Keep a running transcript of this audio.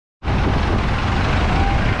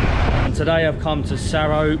Today I've come to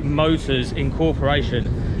Sarao Motors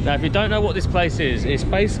Incorporation. Now if you don't know what this place is, it's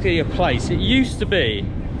basically a place, it used to be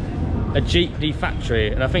a Jeepney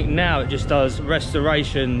factory, and I think now it just does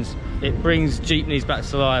restorations, it brings Jeepneys back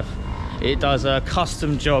to life, it does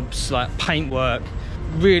custom jobs like paintwork,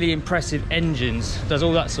 really impressive engines, does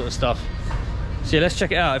all that sort of stuff. So yeah, let's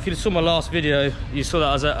check it out. If you saw my last video, you saw that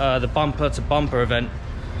I was at the bumper to bumper event,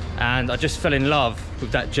 and I just fell in love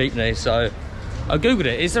with that Jeepney, so I googled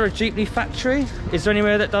it. Is there a Jeepney factory? Is there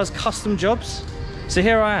anywhere that does custom jobs? So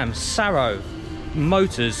here I am, Sarao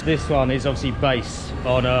Motors. This one is obviously based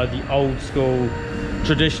on the old school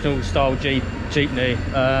traditional style Jeepney.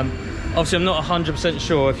 Obviously I'm not 100%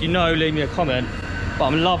 sure. If you know, leave me a comment, but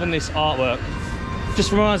I'm loving this artwork.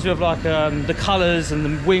 Just reminds me of like the colours and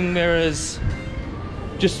the wing mirrors.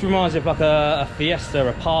 Just reminds me of like a fiesta,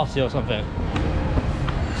 a party or something.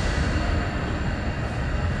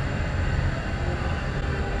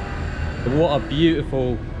 What a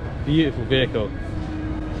beautiful, beautiful vehicle.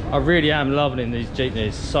 I really am loving these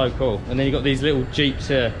Jeepneys, so cool. And then you've got these little Jeeps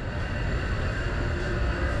here.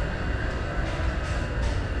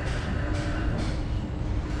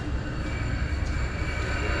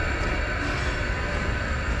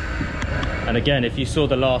 And again, if you saw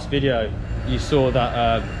the last video, you saw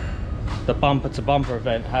that the bumper to bumper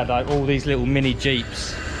event had like all these little mini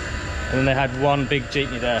Jeeps, and then they had one big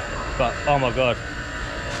Jeepney there. But oh my god,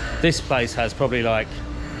 this place has probably like,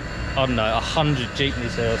 I don't know, 100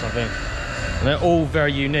 Jeepneys here or something. And they're all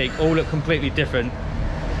very unique, all look completely different.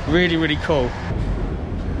 Really, really cool.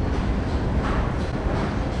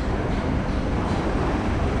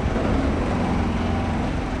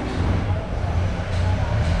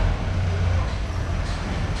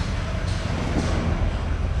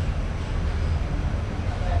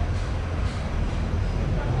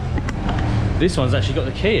 This one's actually got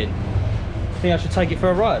the key in. I think I should take it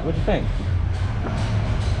for a ride. What do you think?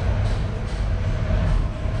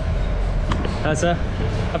 Sir,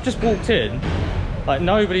 I've just walked in, like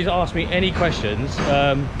nobody's asked me any questions.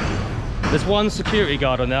 There's one security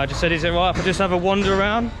guard on there. I just said, is it right if I just have a wander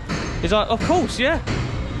around? He's like, of course, yeah.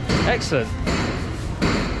 Excellent.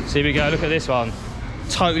 So here we go, look at this one.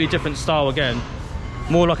 Totally different style again.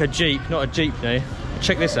 More like a Jeep, not a Jeepney.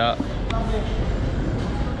 Check this out.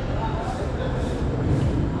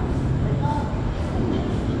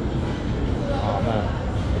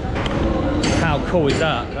 How cool is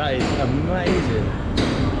that? That is amazing.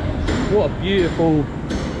 What a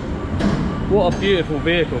beautiful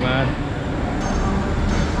vehicle, man.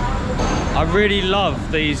 I really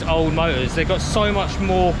love these old motors. They've got so much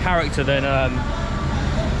more character than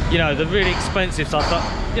you know, the really expensive stuff.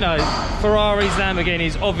 But, you know, Ferraris,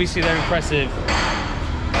 Lamborghinis, obviously they're impressive,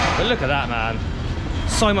 but look at that, man.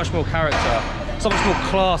 So much more character, so much more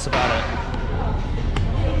class about it.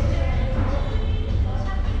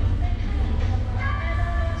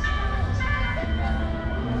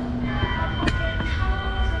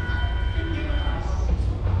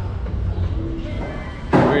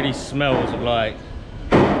 Really smells of like,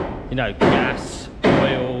 you know, gas,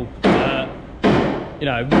 oil, you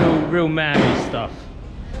know, real manly stuff.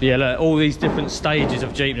 But yeah, look, all these different stages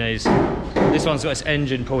of Jeepneys. This one's got its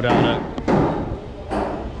engine pulled out, look.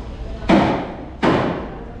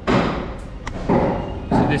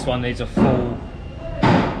 So this one needs a full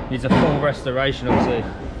restoration, obviously.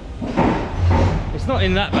 It's not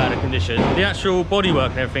in that bad a condition. The actual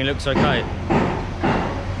bodywork and everything looks okay.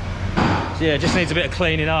 Yeah, it just needs a bit of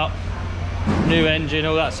cleaning up, new engine,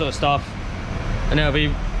 all that sort of stuff, and it'll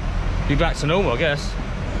be back to normal, I guess.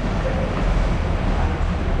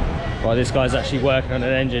 Well, this guy's actually working on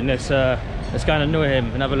an engine. Let's go and annoy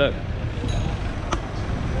him and have a look.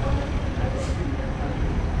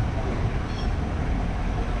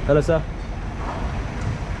 Hello, sir.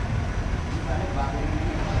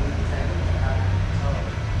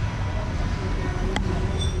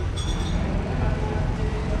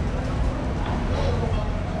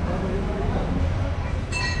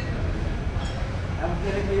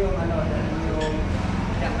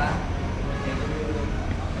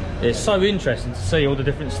 It's so interesting to see all the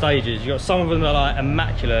different stages. You've got some of them that are like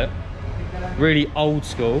immaculate, really old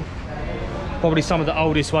school. Probably some of the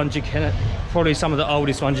oldest ones you can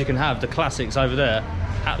have. The classics over there,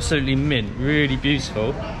 absolutely mint, really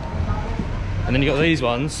beautiful. And then you've got these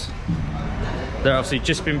ones. They're obviously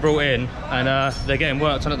just been brought in, and they're getting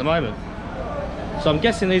worked on at the moment. So I'm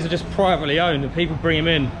guessing these are just privately owned, and people bring them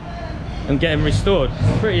in and get them restored.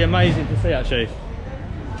 It's pretty amazing to see, actually.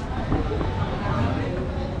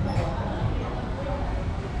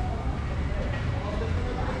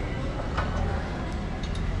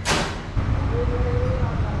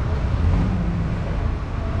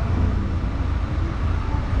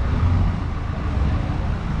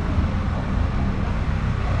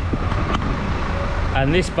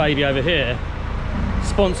 And this baby over here,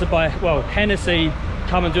 sponsored by, well, Hennessy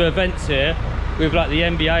come and do events here with like the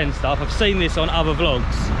NBA and stuff. I've seen this on other vlogs.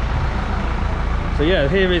 So yeah,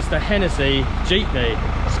 here is the Hennessy Jeepney,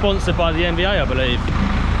 sponsored by the NBA, I believe.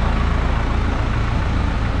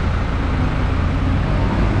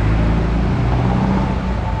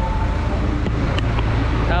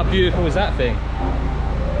 How beautiful is that thing?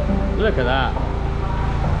 Look at that.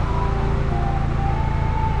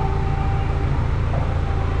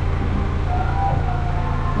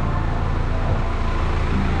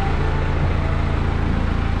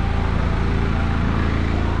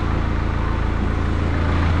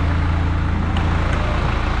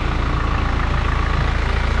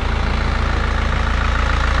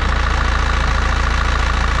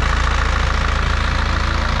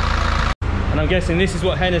 I'm guessing this is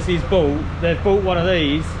what Hennessy's bought. They've bought one of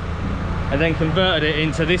these and then converted it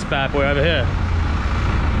into this bad boy over here.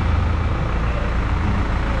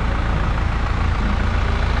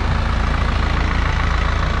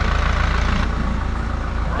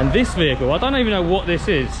 And this vehicle, I don't even know what this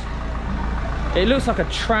is. It looks like a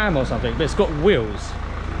tram or something, but it's got wheels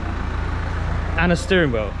and a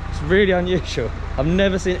steering wheel. It's really unusual. I've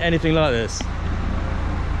never seen anything like this.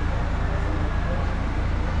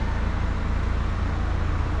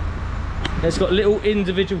 It's got little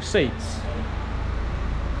individual seats.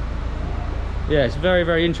 Yeah, it's very,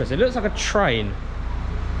 very interesting. It looks like a train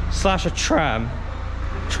slash a tram.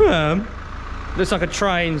 Tram? Looks like a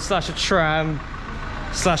train slash a tram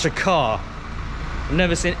slash a car. I've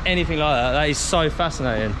never seen anything like that. That is so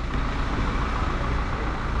fascinating.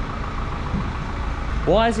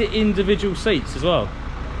 Why is it individual seats as well?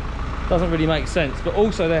 Doesn't really make sense. But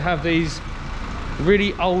also they have these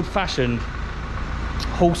really old-fashioned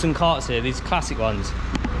horse and carts here, these classic ones.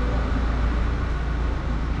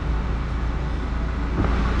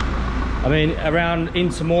 I mean, around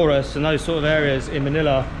Intramuros and those sort of areas in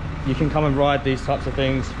Manila, you can come and ride these types of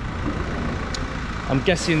things. I'm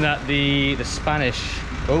guessing that the Spanish,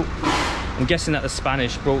 I'm guessing that the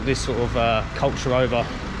Spanish brought this sort of culture over.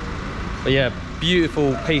 But yeah,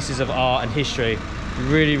 beautiful pieces of art and history.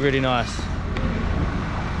 Really, really nice.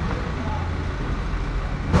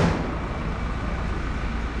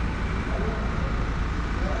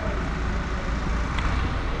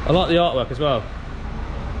 I like the artwork as well.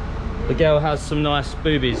 The girl has some nice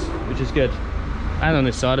boobies, which is good. And on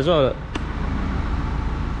this side as well, look.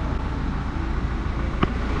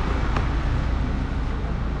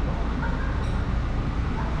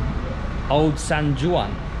 Old San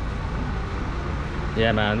Juan.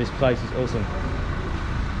 Yeah man, this place is awesome.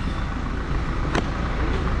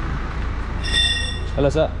 Hello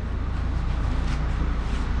sir.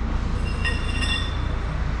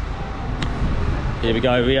 Here we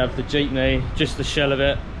go, we have the Jeepney, just the shell of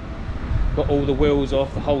it. Got all the wheels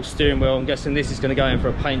off, the whole steering wheel. I'm guessing this is going to go in for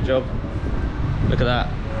a paint job. Look at that.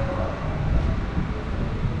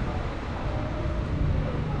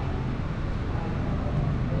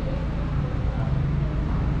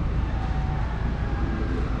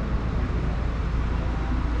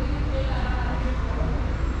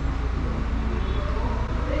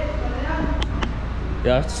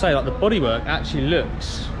 Yeah, I have to say, like, the bodywork actually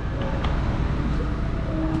looks...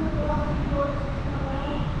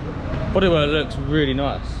 Bodywork looks really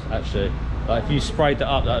nice, actually. Like, if you sprayed that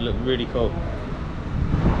up, that would look really cool.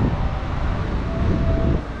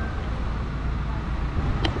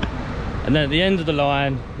 And then at the end of the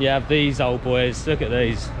line, you have these old boys. Look at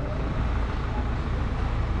these.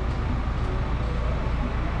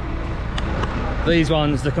 These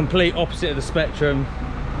ones, the complete opposite of the spectrum.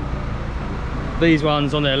 These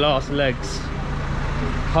ones on their last legs.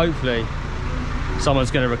 Hopefully,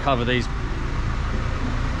 someone's going to recover these.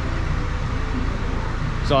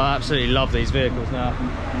 So I absolutely love these vehicles now.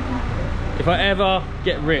 If I ever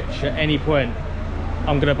get rich at any point,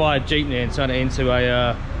 I'm going to buy a Jeepney and turn it into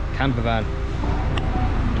a camper van.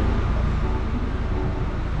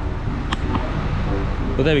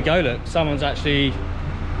 Well, there we go, look.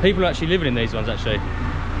 People are actually living in these ones, actually.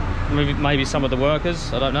 Maybe some of the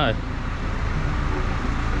workers, I don't know.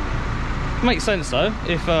 Makes sense though,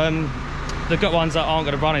 if they've got ones that aren't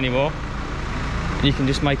going to run anymore, you can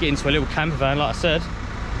just make it into a little camper van, like I said.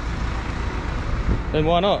 Then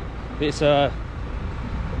why not? It's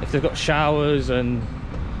if they've got showers and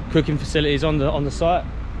cooking facilities on the site,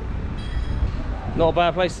 not a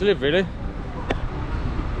bad place to live, really.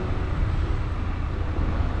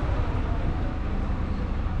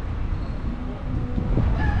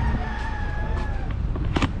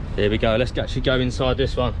 Here we go. Let's actually go inside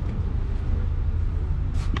this one.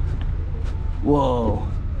 Whoa!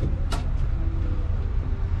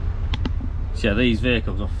 So yeah, these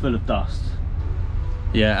vehicles are full of dust.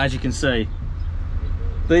 Yeah, as you can see,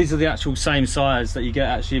 these are the actual same size that you get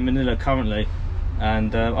actually in Manila currently.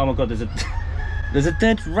 And oh my god, there's a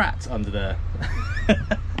dead rat under there.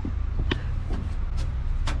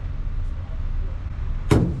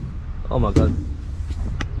 Oh my god.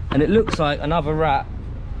 And it looks like another rat.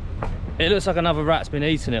 It looks like another rat's been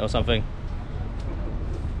eating it or something.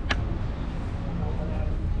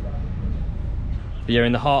 But you're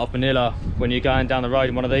in the heart of Manila when you're going down the road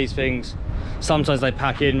in one of these things. Sometimes they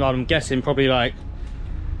pack in, I'm guessing, probably like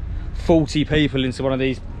 40 people into one of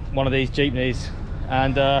these Jeepneys.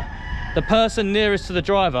 And the person nearest to the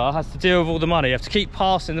driver has to deal with all the money. You have to keep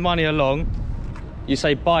passing the money along. You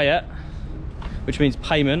say buy it, which means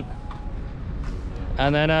payment.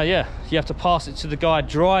 And then yeah, you have to pass it to the guy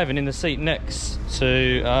driving in the seat next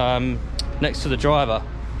to the driver.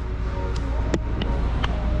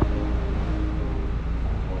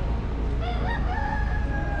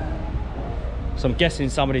 So I'm guessing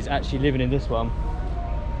somebody's actually living in this one.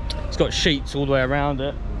 It's got sheets all the way around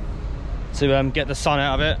it to get the sun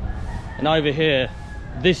out of it. And over here,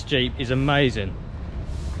 this Jeep is amazing.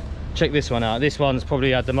 Check this one out. This one's probably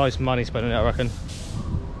had the most money spent on it, I reckon.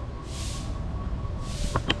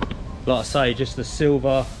 Like I say, just the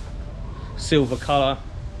silver colour,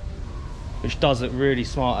 which does look really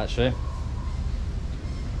smart actually.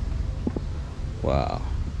 Wow.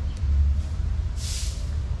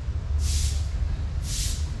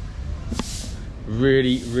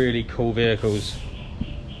 Really, really cool vehicles.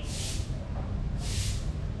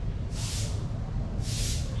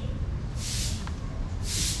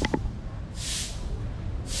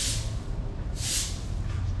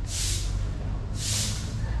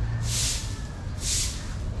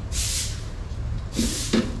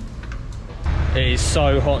 It is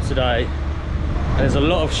so hot today, and there's a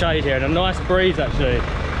lot of shade here and a nice breeze actually.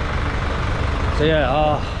 So yeah,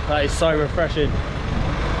 oh, that is so refreshing.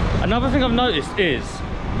 Another thing I've noticed is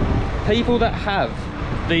people that have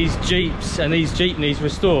these Jeeps and these Jeepneys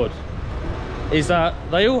restored is that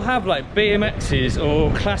they all have like BMXs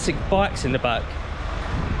or classic bikes in the back.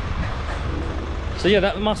 So yeah,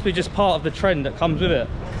 that must be just part of the trend that comes with it.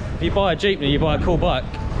 If you buy a Jeepney, you buy a cool bike,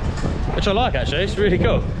 which I like actually. It's really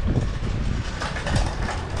cool.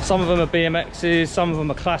 Some of them are BMXs, some of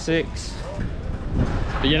them are classics.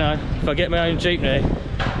 But you know, if I get my own Jeepney,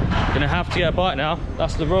 I'm gonna have to get a bike now.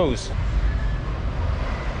 That's the rules.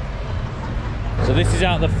 So this is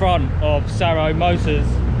out the front of Sarao Motors.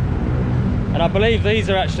 And I believe these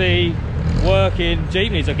are actually working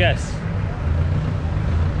Jeepneys, I guess.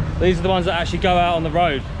 These are the ones that actually go out on the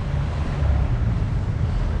road.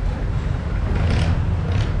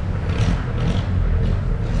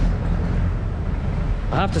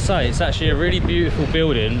 I have to say, it's actually a really beautiful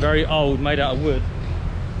building, very old, made out of wood.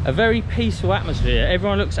 A very peaceful atmosphere.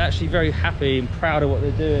 Everyone looks actually very happy and proud of what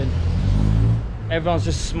they're doing. Everyone's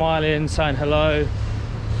just smiling, saying hello.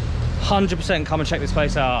 100% come and check this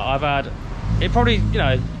place out. I've had, it probably, you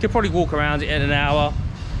know, you could probably walk around it in an hour,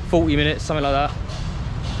 40 minutes, something like that.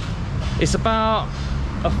 It's about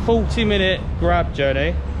a 40-minute grab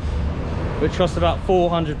journey, which costs about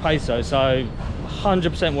 400 pesos, so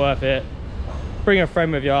 100% worth it. Bring a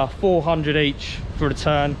friend with you, 400 each for a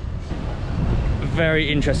turn.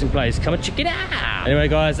 Very interesting place, come and check it out. Anyway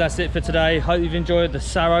guys, that's it for today. Hope you've enjoyed the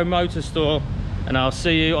Sarao Motor Store, and I'll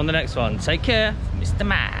see you on the next one. Take care, Mr.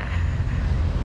 Man.